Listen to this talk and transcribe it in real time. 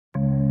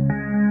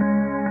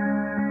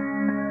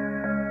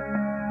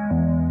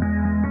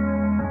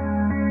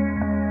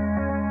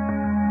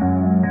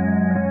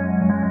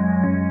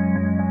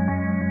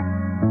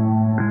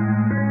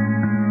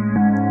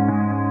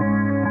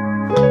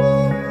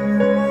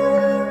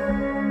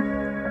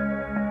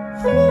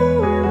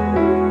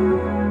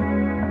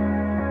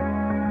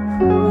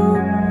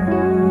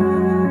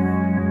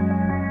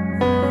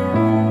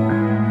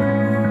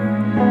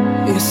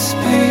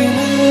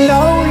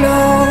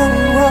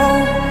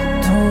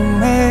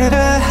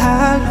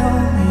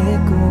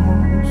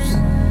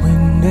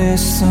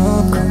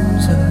sun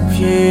comes up,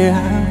 yeah,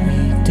 I'll be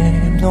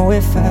damned. Know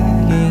if I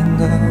ain't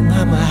gone,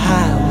 I'm a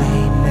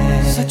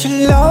highwayman. Such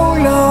a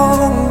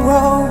long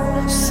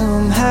road,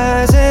 some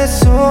highs and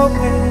so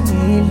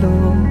many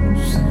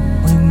lows.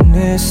 When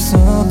the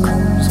sun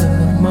comes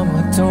up,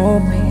 mama,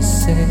 don't be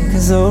sad,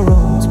 'cause the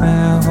road's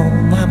my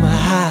home, I'm a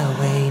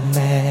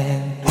highwayman.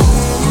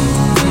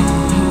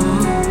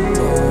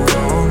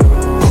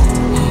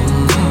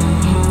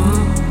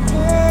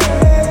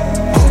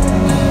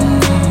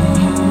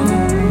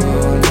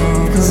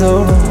 'Cause the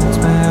road's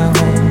my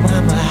home,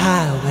 I'm a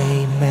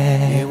highwayman.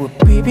 Yeah, well,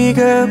 baby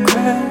girl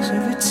cries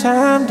every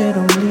time that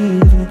I'm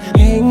leaving.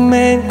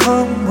 Hangman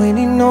come when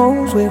he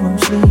knows where I'm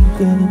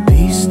sleeping.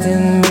 Beast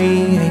in me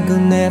ain't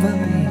gonna never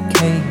be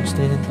caged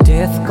in.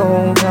 Death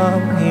gon'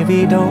 come if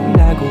he don't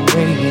like a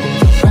waiting.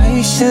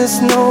 Righteous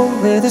know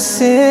where the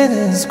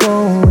sinner's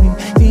going.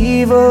 The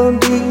evil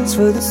deeds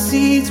for the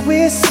seeds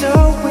we're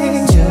sowing.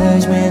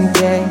 Judgment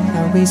day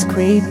always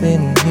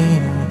creeping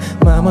near.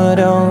 Mama,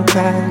 don't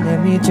cry, let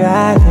me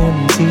drive him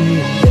to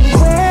you.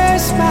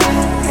 Where's my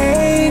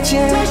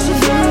angel?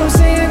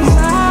 Losing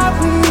my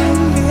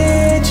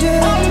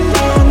religion.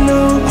 I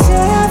know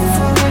death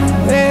from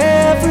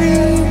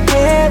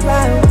everywhere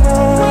I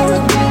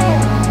run.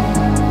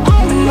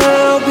 And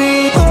I'll be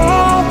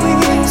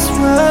always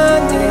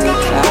running.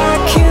 I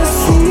can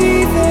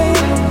see them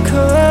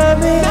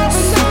coming.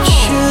 Such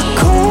a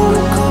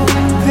cold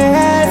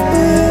path,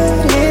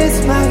 but it's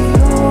my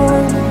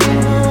own.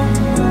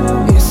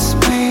 It's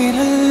been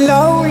a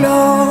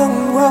long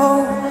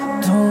road.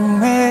 Don't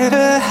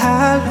matter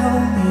how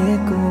long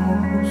it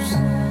goes.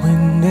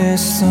 When the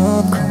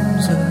sun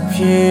comes up,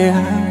 yeah,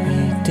 I'll be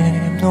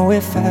damned. Know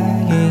if I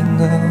ain't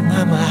gone,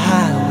 I'm a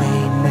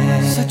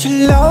highwayman. Such a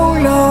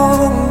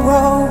long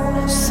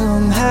road,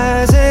 some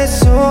highs and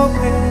so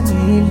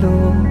many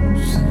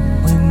lows.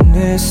 When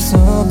the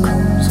sun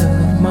comes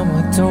up,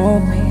 mama,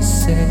 don't be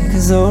sad,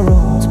 'cause the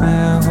road's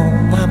my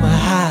home, I'm a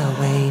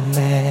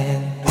highwayman.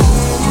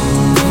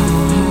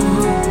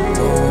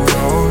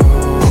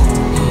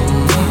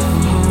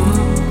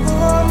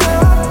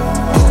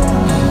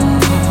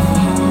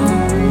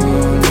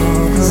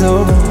 'Cause the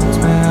road's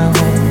my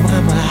home,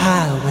 I'm a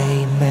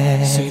highwayman.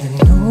 Say the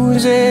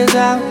news is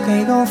out,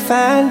 they gon'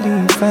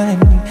 finally find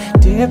me.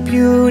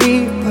 Deputy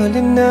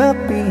pulling up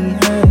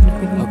behind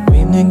me. Up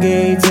in the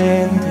gates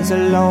and there's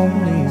a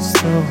lonely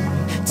story.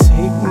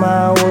 Take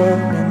my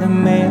word and the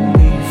man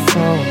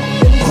before me.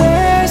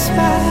 Where's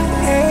my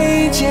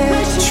angel?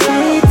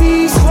 Trade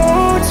these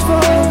horns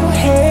for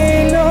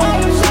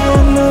halos. I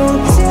know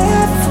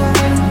death from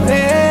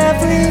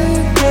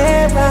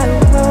everywhere I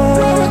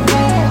run.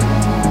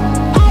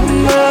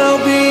 And I'll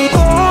be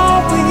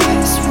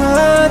always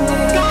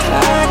running.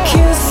 I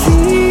can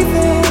see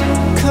them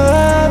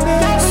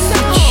coming.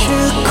 Such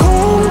a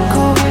cold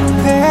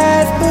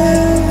path,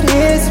 but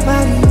it's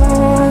my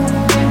own.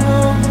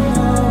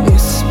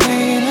 It's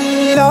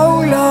been a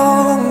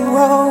long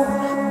road.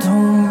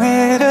 Don't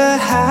matter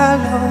how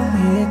long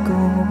it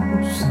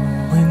goes.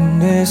 When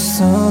the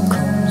sun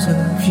comes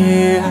up,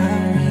 yeah,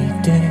 I'll be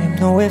damned.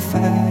 Know if I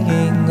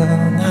ain't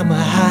gone, I'm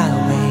a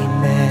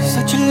highwayman.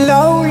 Such a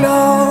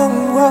long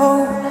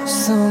road,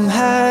 some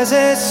highs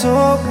and so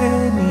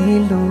many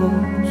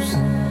lows.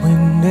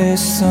 When the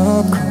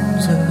sun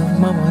comes up,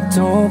 mama,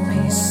 don't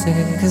be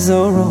sad, 'cause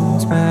the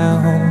road's my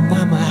home,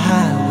 I'm a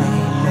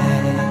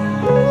highwayman.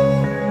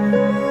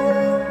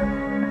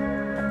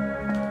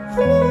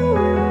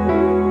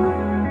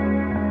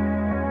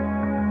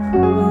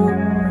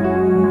 Ooh.